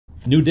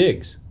new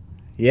digs.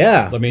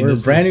 Yeah, I mean, we're a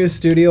brand new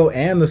studio,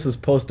 and this is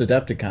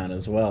post-Adepticon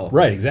as well.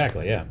 Right,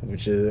 exactly, yeah.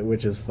 Which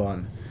is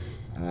fun.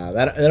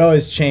 That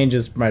always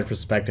changes my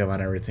perspective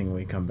on everything when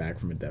we come back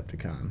from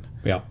Adepticon.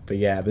 Yeah. But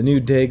yeah, the new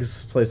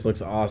digs place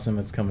looks awesome.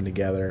 It's coming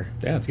together.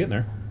 Yeah, it's getting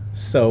there.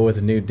 So with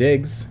the new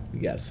digs, we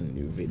got some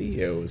new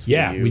videos.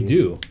 Yeah, for you. we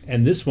do.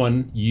 And this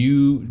one,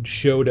 you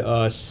showed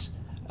us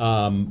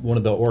one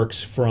of the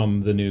orcs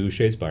from the new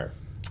Shadespire.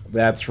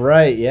 That's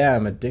right. Yeah,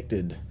 I'm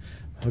addicted.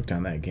 I'm hooked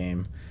on that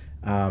game.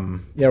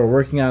 Yeah, we're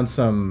working on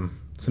some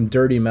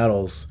dirty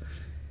metals.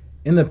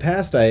 In the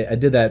past, I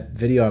did that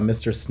video on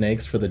Mr.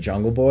 Snakes for the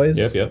Jungle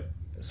Boys. Yep.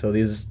 So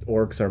these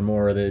orcs are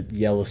more the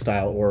yellow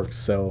style orcs.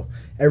 So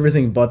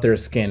everything but their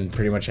skin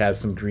pretty much has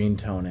some green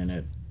tone in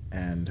it.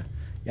 And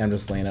yeah, I'm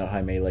just laying out how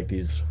I made like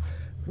these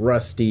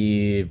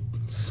rusty,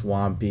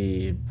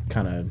 swampy,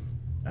 kind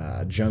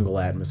of jungle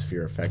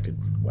atmosphere affected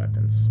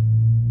weapons.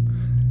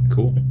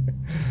 Cool.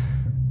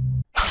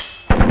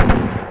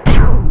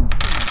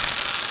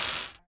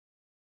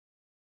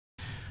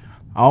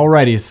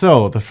 Alrighty,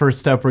 so the first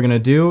step we're going to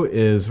do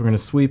is we're going to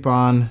sweep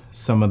on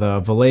some of the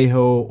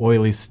Vallejo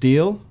oily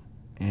steel,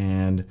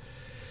 and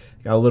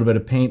got a little bit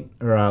of paint,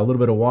 or a little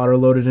bit of water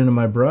loaded into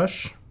my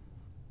brush,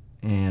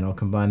 and I'll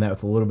combine that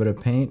with a little bit of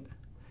paint.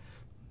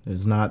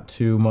 There's not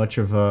too much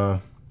of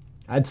a,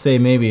 I'd say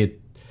maybe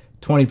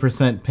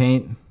 20%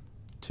 paint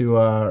to,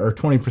 or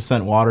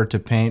 20% water to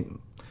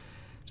paint,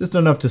 just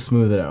enough to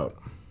smooth it out.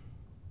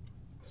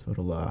 So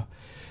it'll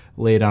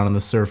lay it on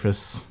the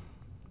surface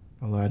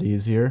a lot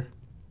easier.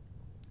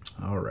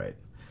 All right,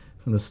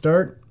 so I'm gonna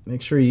start.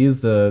 Make sure you use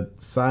the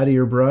side of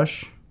your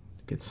brush.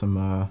 Get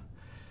some,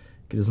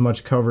 get as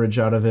much coverage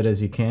out of it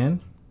as you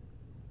can.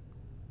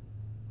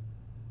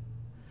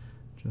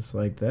 Just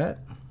like that.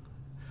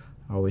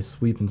 Always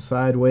sweeping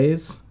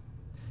sideways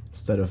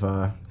instead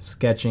of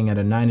sketching at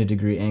a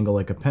 90-degree angle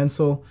like a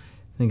pencil.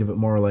 Think of it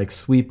more like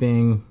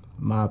sweeping,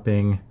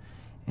 mopping,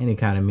 any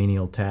kind of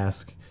menial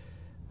task.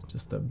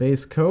 Just a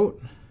base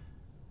coat.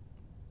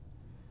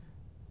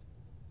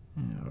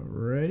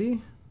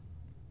 Alrighty.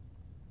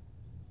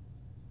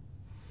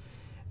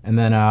 And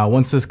then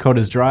once this coat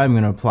is dry, I'm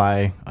going to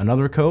apply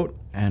another coat,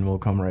 and we'll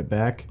come right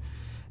back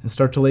and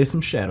start to lay some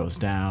shadows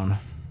down.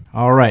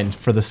 Alright,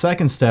 for the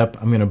second step,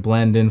 I'm going to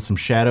blend in some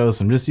shadows.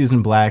 I'm just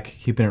using black,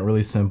 keeping it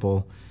really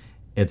simple.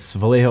 It's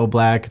Vallejo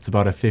black. It's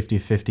about a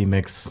 50-50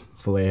 mix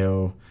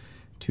Vallejo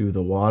to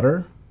the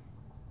water.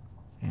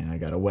 And I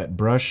got a wet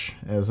brush,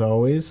 as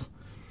always.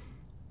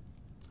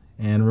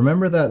 And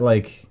remember that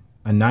like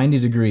a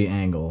 90-degree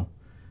angle,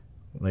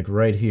 like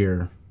right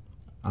here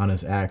on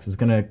his axe, is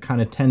going to kind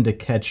of tend to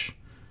catch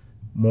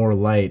more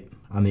light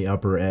on the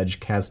upper edge,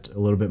 cast a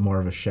little bit more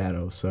of a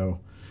shadow. So,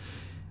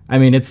 I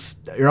mean,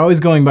 you're always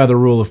going by the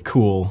rule of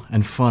cool,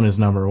 and fun is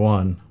number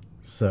one.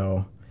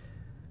 So,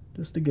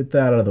 just to get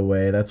that out of the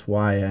way, that's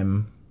why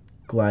I'm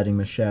gliding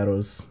the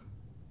shadows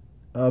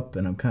up,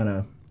 and I'm kind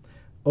of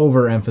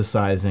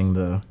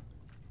overemphasizing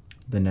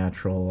the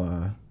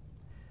natural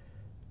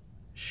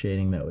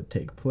shading that would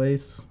take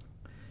place.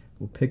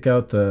 We'll pick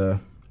out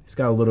he's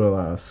got a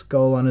little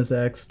skull on his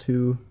axe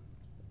too,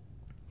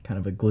 kind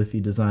of a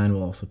glyphy design.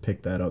 We'll also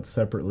pick that out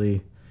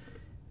separately.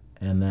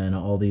 And then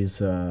all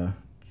these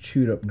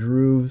chewed up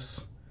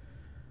grooves.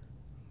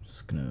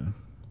 Just gonna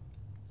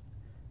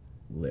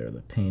layer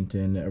the paint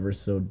in ever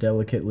so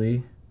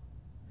delicately.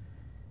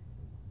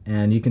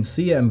 And you can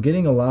see I'm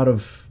getting a lot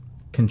of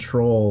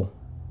control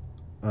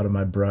out of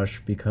my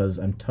brush because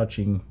I'm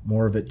touching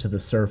more of it to the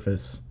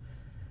surface.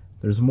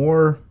 There's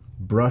more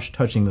brush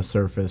touching the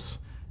surface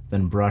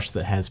than brush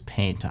that has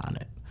paint on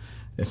it,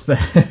 if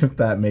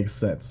that makes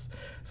sense.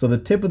 So the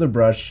tip of the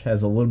brush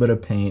has a little bit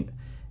of paint,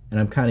 and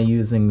I'm kind of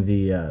using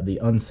the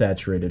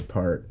unsaturated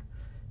part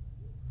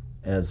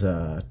as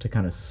to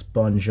kind of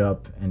sponge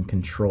up and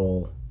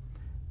control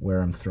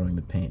where I'm throwing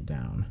the paint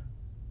down.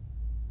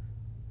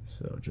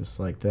 So just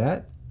like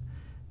that.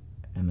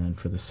 And then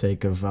for the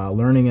sake of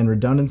learning and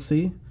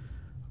redundancy,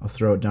 I'll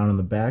throw it down in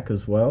the back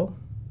as well.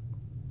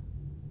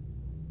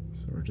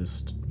 So we're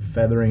just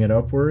feathering it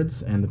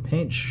upwards, and the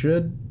paint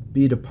should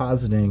be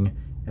depositing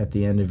at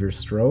the end of your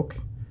stroke.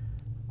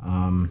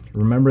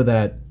 Remember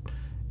that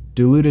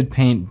diluted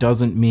paint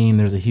doesn't mean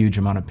there's a huge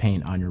amount of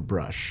paint on your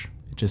brush.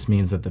 It just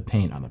means that the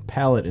paint on the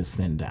palette is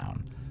thinned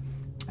down.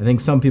 I think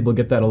some people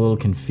get that a little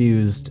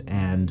confused,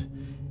 and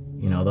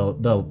you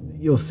know,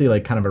 you'll see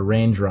like kind of a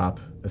raindrop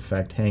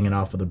effect hanging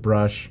off of the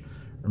brush,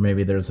 or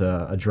maybe there's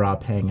a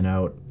drop hanging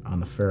out on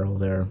the ferrule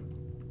there.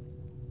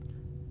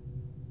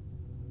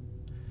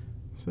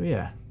 So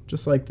yeah,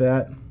 just like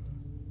that.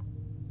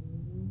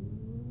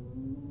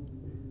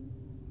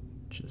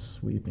 Just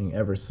sweeping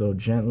ever so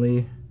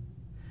gently.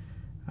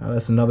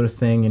 That's another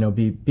thing, you know,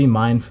 be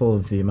mindful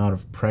of the amount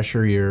of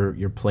pressure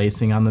you're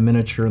placing on the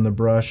miniature and the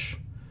brush.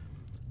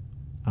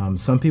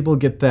 Some people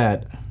get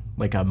that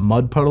like a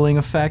mud puddling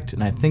effect,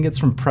 and I think it's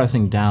from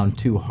pressing down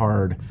too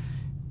hard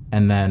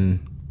and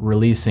then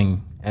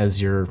releasing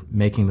as you're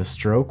making the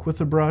stroke with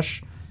the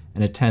brush,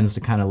 and it tends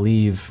to kind of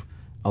leave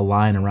a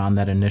line around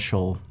that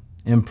initial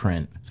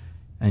imprint,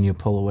 and you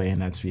pull away,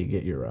 and that's where you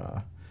get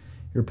your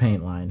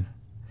paint line.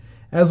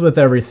 As with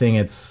everything,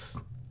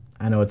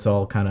 I know it's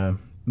all kind of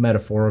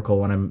metaphorical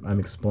when I'm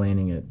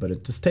explaining it, but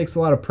it just takes a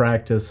lot of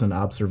practice and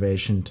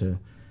observation to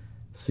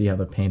see how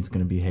the paint's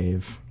going to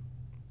behave.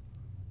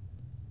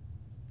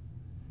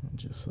 And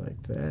just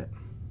like that.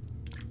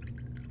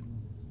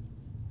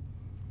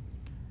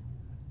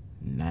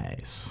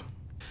 Nice.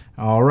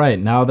 All right,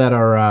 now that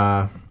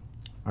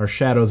our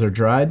shadows are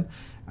dried,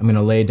 I'm going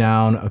to lay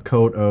down a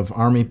coat of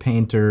Army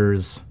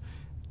Painter's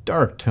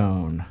Dark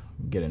Tone.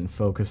 Get in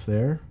focus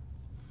there.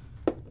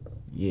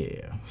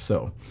 Yeah.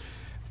 So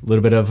a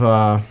little bit of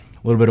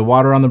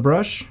water on the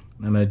brush.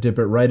 I'm going to dip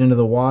it right into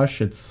the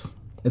wash. It's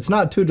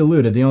not too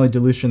diluted. The only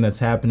dilution that's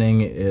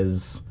happening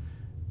is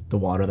the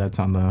water that's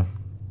on the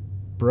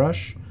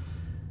brush.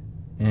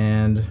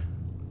 And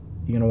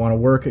you're going to want to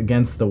work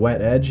against the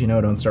wet edge. You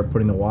know, don't start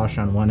putting the wash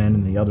on one end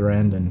and the other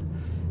end and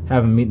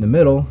have them meet in the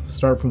middle.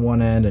 Start from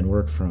one end and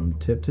work from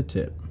tip to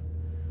tip.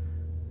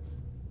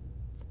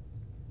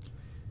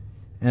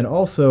 And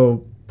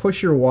also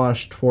push your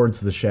wash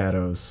towards the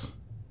shadows.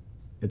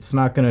 It's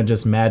not going to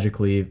just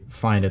magically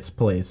find its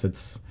place.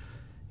 It's,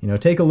 you know,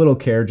 take a little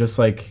care, just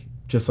like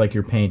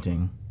you're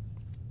painting.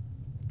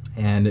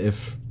 And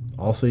if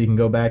also you can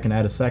go back and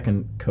add a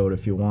second coat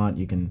if you want.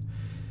 You can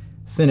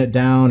thin it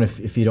down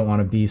if you don't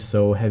want to be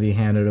so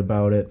heavy-handed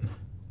about it,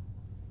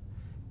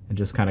 and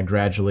just kind of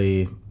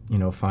gradually, you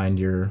know, find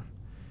your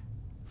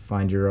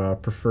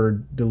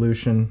preferred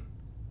dilution.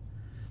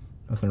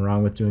 Nothing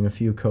wrong with doing a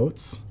few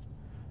coats,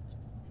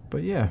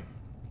 but yeah,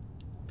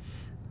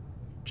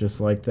 just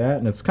like that.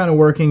 And it's kind of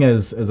working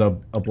as a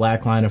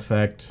black line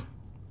effect,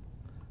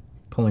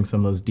 pulling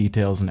some of those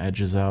details and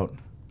edges out.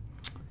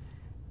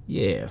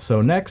 Yeah,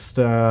 so next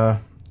we're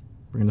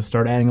going to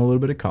start adding a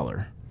little bit of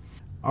color.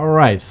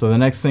 Alright, so the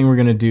next thing we're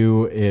going to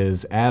do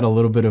is add a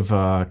little bit of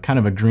kind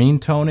of a green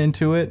tone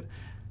into it.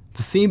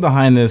 The theme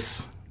behind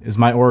this is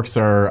my orcs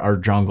are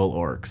jungle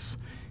orcs.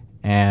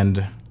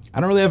 And I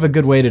don't really have a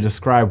good way to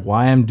describe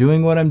why I'm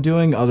doing what I'm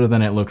doing other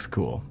than it looks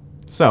cool.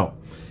 So,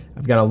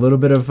 I've got a little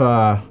bit of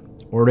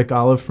Ordic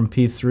Olive from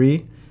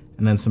P3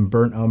 and then some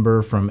Burnt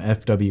Umber from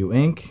FW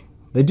Ink.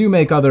 They do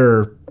make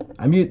other...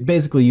 I'm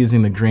basically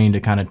using the green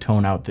to kind of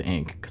tone out the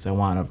ink because I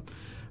want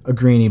a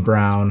greeny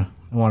brown.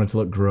 I want it to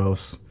look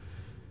gross.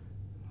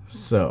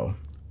 So,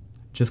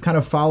 just kind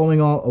of following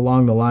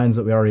along the lines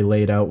that we already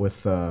laid out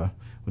with the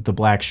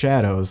black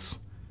shadows,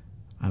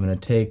 I'm going to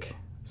take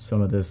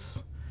some of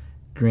this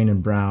green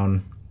and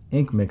brown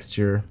ink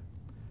mixture,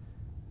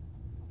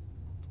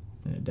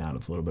 thin it down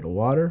with a little bit of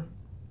water,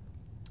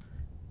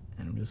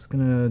 and I'm just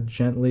going to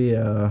gently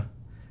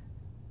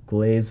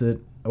glaze it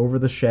over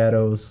the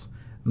shadows.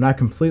 I'm not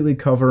completely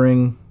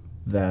covering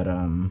that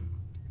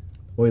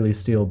oily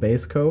steel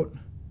base coat.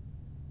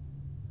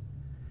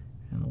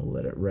 And we'll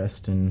let it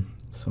rest in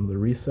some of the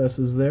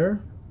recesses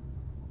there.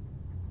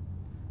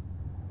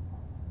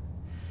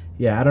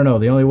 Yeah, I don't know.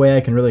 The only way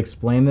I can really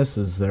explain this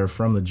is they're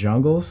from the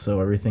jungle,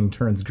 so everything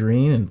turns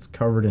green and it's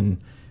covered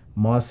in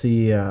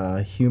mossy,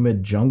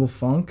 humid jungle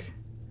funk.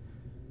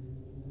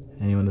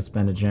 Anyone that's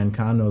been to Gen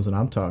Con knows what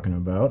I'm talking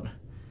about.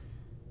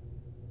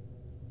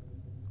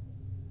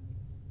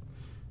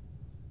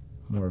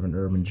 More of an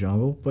urban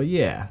jungle, but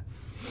yeah.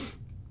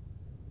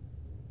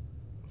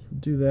 So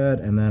do that,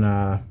 and then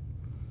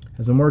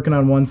as I'm working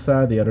on one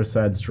side, the other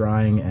side's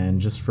drying, and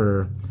just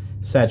for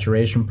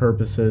saturation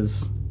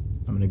purposes,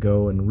 I'm going to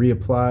go and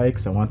reapply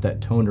because I want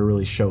that tone to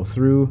really show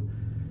through.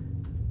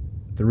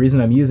 The reason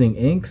I'm using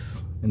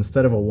inks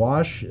instead of a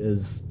wash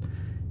is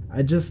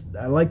I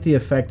like the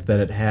effect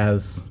that it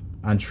has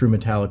on true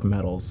metallic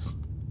metals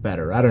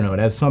better. I don't know, it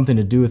has something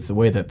to do with the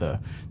way that the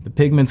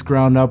pigment's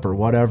ground up or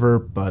whatever,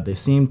 but they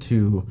seem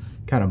to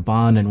kind of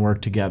bond and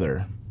work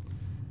together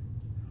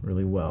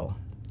really well.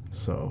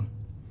 So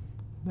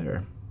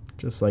there.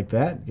 Just like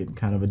that, getting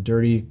kind of a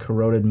dirty,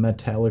 corroded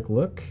metallic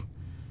look.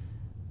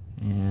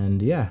 And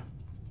yeah,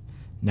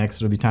 next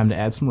it'll be time to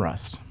add some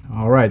rust.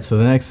 All right, so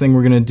the next thing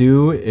we're gonna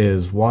do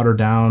is water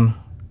down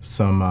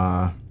some,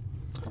 I'll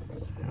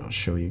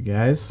show you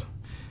guys.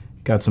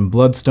 Got some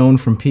Bloodstone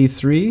from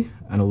P3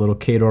 and a little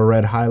Khador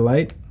Red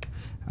highlight.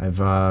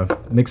 I've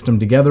mixed them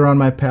together on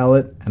my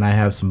palette, and I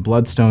have some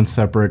Bloodstone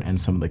separate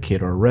and some of the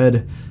Khador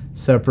Red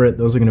separate.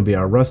 Those are gonna be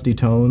our rusty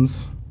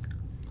tones.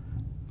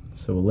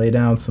 So we'll lay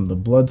down some of the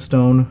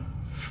Bloodstone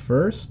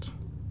first.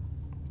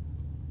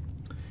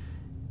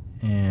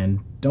 And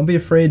don't be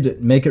afraid to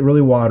make it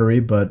really watery,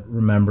 but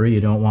remember, you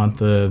don't want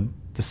the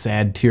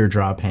sad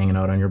teardrop hanging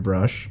out on your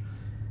brush.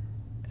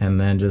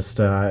 And then just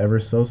ever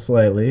so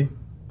slightly,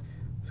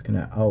 just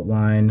gonna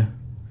outline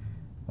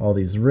all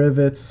these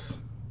rivets.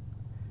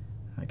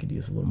 I could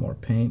use a little more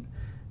paint.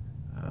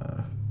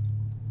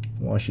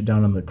 Wash it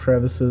down on the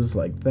crevices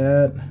like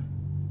that.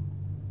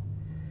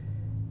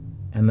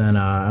 And then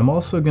I'm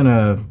also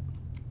gonna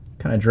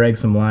kind of drag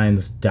some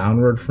lines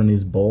downward from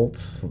these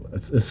bolts.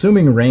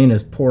 Assuming rain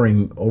is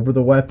pouring over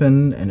the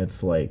weapon and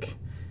it's like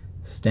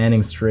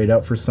standing straight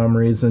up for some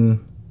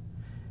reason.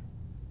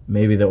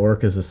 Maybe the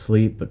orc is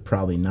asleep, but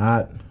probably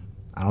not.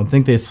 I don't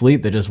think they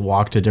sleep, they just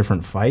walk to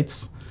different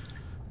fights.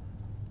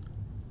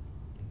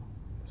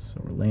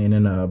 So we're laying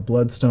in a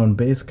bloodstone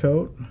base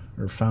coat,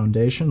 or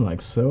foundation,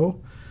 like so.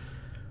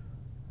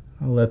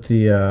 I'll let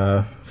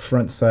the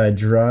front side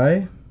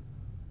dry.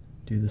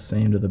 Do the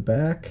same to the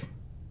back.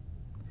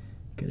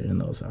 Get it in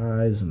those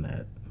eyes and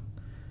the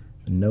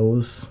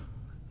nose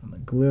on the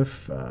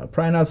glyph.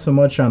 Probably not so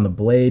much on the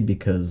blade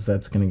because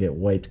that's going to get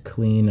wiped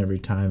clean every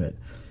time it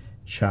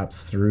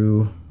chops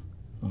through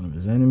one of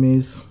his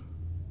enemies.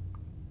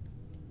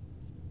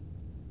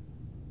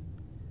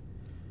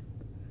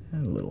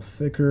 And a little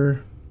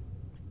thicker.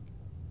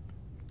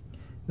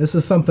 This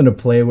is something to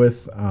play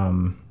with.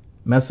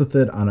 Mess with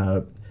it on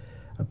a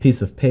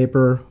piece of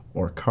paper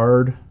or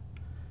card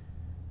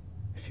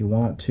if you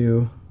want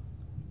to.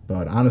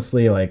 But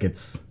honestly, like,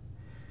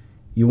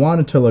 you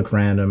want it to look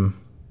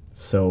random,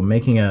 so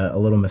making a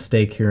little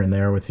mistake here and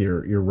there with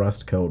your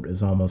rust coat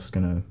is almost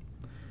gonna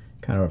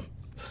kind of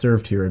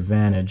serve to your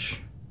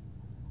advantage.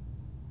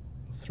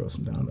 Throw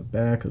some down the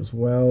back as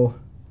well.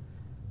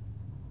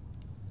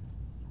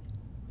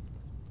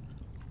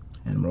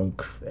 And we'll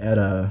add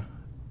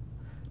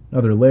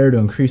another layer to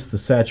increase the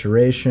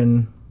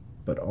saturation,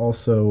 but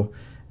also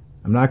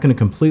I'm not going to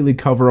completely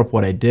cover up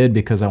what I did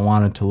because I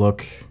want it to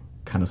look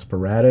kind of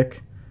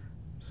sporadic.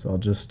 So I'll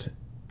just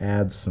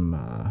add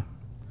some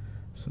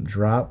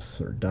drops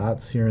or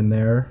dots here and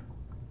there,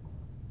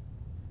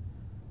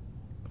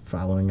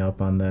 following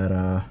up on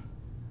that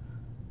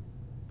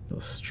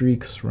those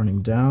streaks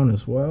running down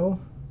as well.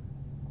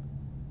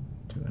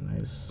 Do a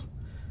nice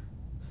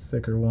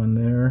thicker one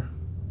there.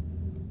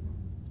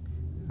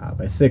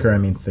 By thicker, I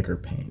mean thicker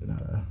paint,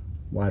 not a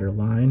wider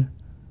line.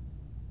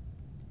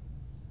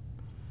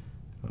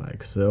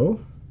 Like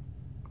so.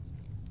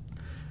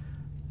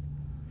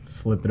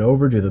 Flip it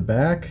over, do the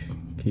back,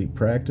 keep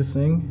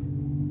practicing.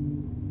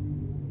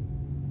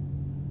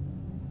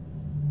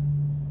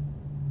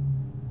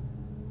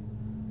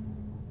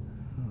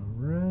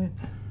 Alright.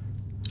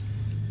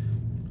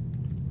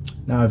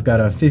 Now I've got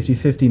a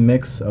 50-50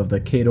 mix of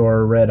the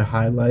Khador red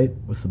highlight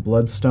with the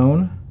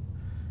bloodstone.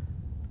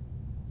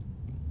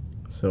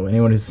 So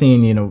anyone who's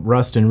seen,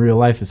 rust in real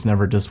life, it's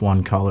never just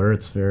one color.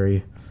 It's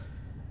very,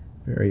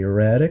 very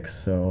erratic.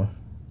 So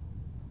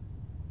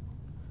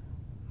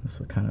this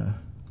will kind of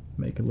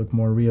make it look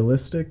more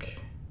realistic.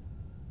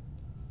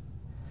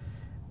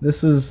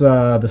 This is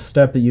the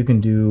step that you can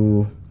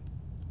do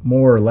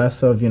more or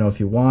less of. If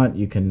you want,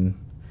 if you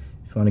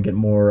want to get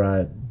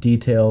more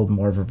detailed,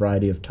 more of a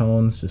variety of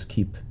tones, just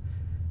keep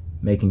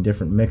making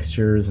different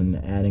mixtures and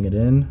adding it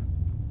in.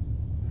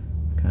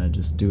 Kind of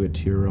just do it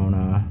to your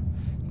own.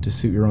 To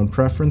suit your own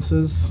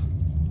preferences.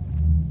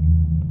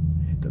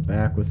 Hit the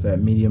back with that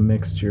medium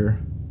mixture.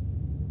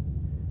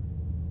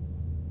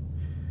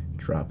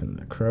 Drop in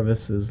the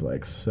crevices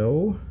like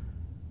so.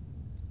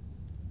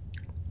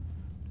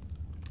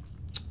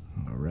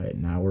 Alright,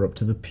 now we're up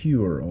to the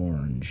pure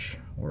orange,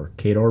 or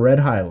Khador red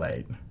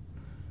highlight.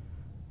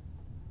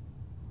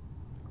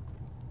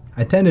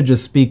 I tend to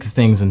just speak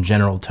things in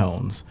general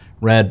tones.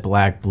 Red,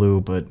 black,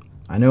 blue, but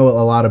I know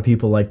a lot of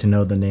people like to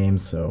know the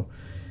names, so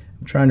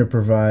I'm trying to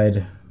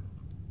provide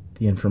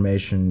the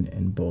information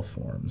in both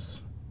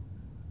forms.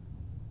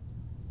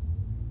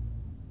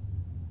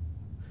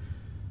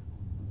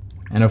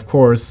 And of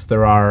course,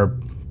 there are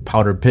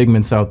powdered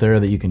pigments out there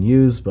that you can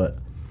use, but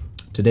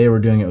today we're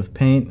doing it with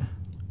paint.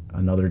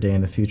 Another day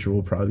in the future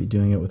we'll probably be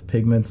doing it with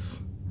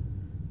pigments.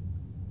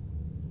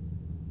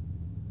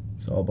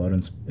 It's all about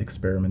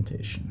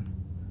experimentation.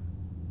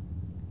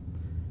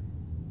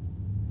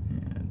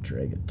 And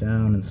drag it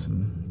down in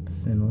some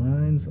thin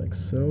lines like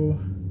so.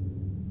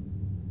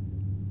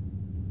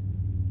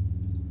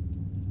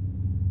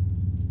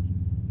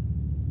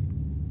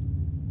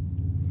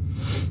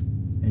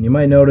 And you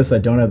might notice I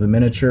don't have the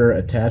miniature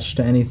attached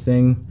to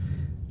anything.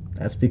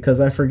 That's because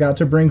I forgot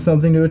to bring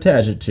something to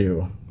attach it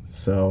to.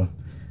 So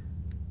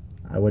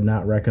I would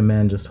not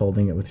recommend just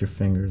holding it with your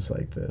fingers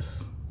like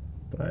this.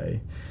 But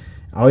I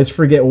always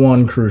forget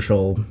one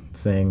crucial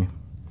thing.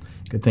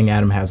 Good thing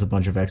Adam has a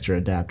bunch of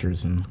extra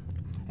adapters and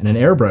an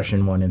airbrush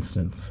in one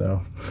instance.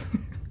 So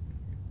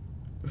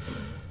but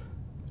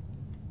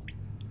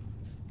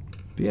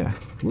yeah.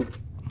 Whoop.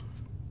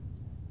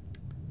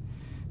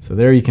 So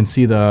there you can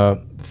see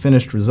the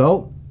finished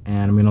result,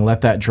 and I'm going to let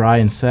that dry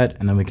and set,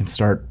 and then we can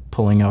start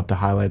pulling out the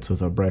highlights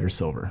with a brighter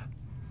silver.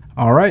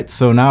 Alright,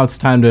 so now it's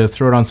time to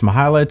throw it on some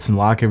highlights and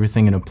lock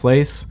everything into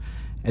place.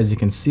 As you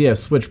can see, I've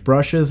switched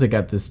brushes. I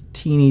got this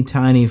teeny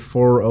tiny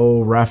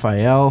 4.0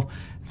 Raphael,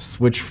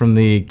 switched from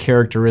the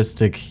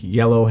characteristic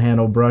yellow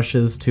handle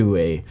brushes to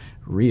a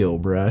Rio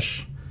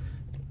brush.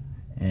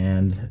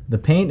 And the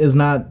paint is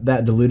not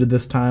that diluted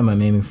this time.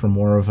 I'm aiming for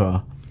more of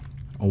a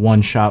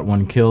one shot,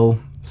 one kill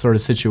sort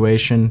of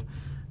situation.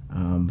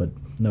 But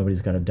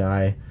nobody's got to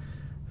die.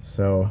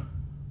 So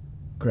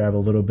grab a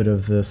little bit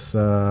of this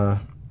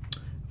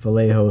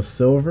Vallejo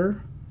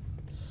silver.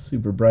 It's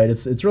super bright.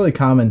 It's really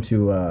common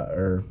to,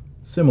 or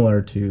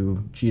similar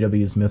to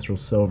GW's Mithril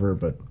silver,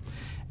 but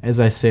as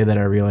I say that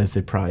I realize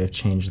they probably have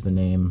changed the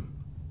name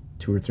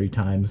 2 or 3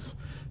 times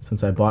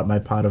since I bought my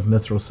pot of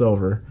mithril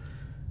silver.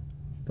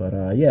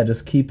 But yeah,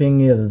 just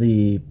keeping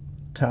the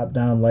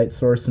top-down light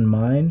source in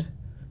mind.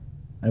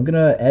 I'm going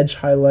to edge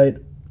highlight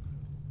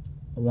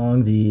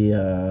along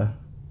the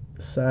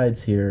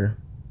sides here,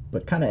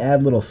 but kind of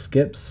add little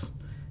skips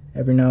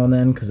every now and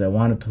then because I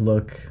want it to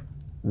look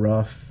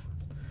rough,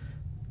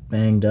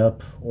 banged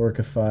up,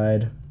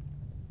 orcified.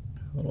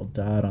 A little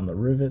dot on the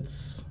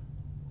rivets.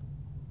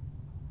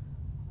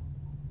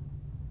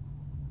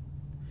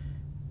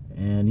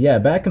 And yeah,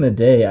 back in the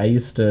day, I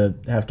used to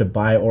have to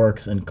buy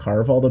orcs and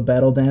carve all the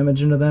battle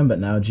damage into them, but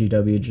now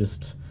GW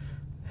just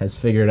has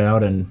figured it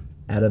out and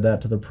added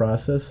that to the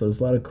process. So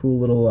there's a lot of cool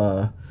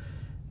little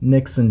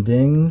nicks and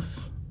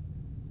dings.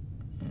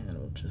 And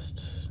we'll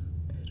just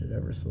hit it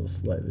ever so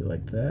slightly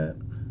like that.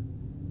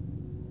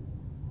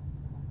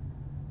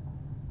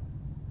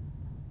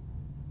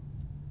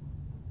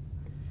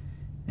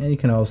 And you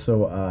can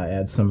also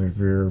add some of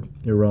your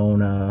own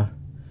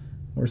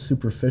more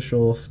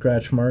superficial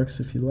scratch marks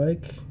if you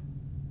like.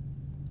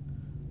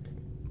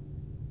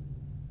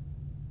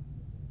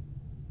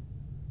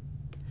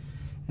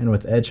 And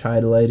with edge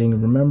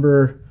highlighting,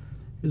 remember,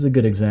 here's a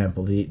good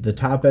example. The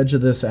top edge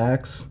of this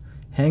axe,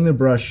 hang the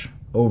brush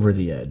over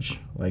the edge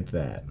like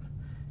that.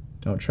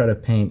 Don't try to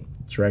paint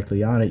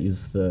directly on it,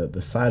 use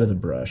the side of the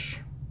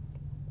brush.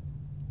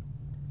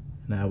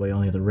 And that way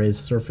only the raised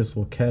surface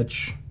will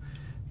catch,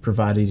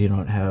 provided you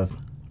don't have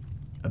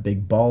a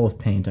big ball of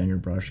paint on your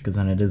brush, because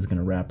then it is going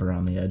to wrap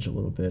around the edge a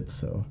little bit.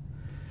 So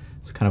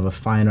it's kind of a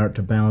fine art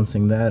to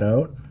balancing that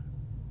out.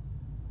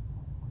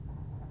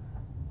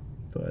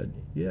 But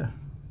yeah,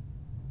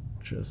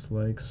 just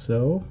like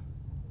so.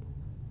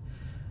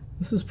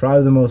 This is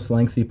probably the most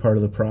lengthy part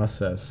of the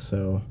process,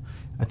 so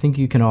I think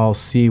you can all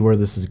see where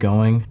this is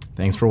going.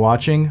 Thanks for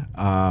watching.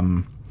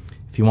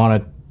 If you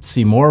want to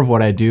see more of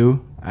what I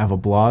do, I have a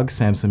blog,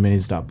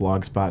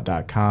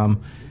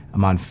 samsonminis.blogspot.com.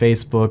 I'm on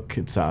Facebook.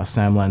 It's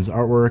Sam Lenz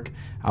Artwork.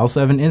 I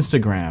also have an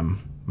Instagram.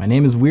 My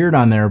name is weird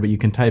on there, but you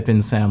can type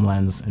in Sam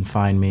Lenz and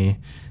find me.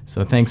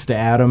 So thanks to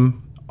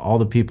Adam, all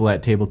the people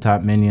at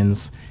Tabletop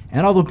Minions,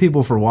 and all the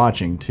people for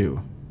watching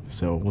too.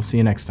 So we'll see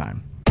you next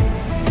time.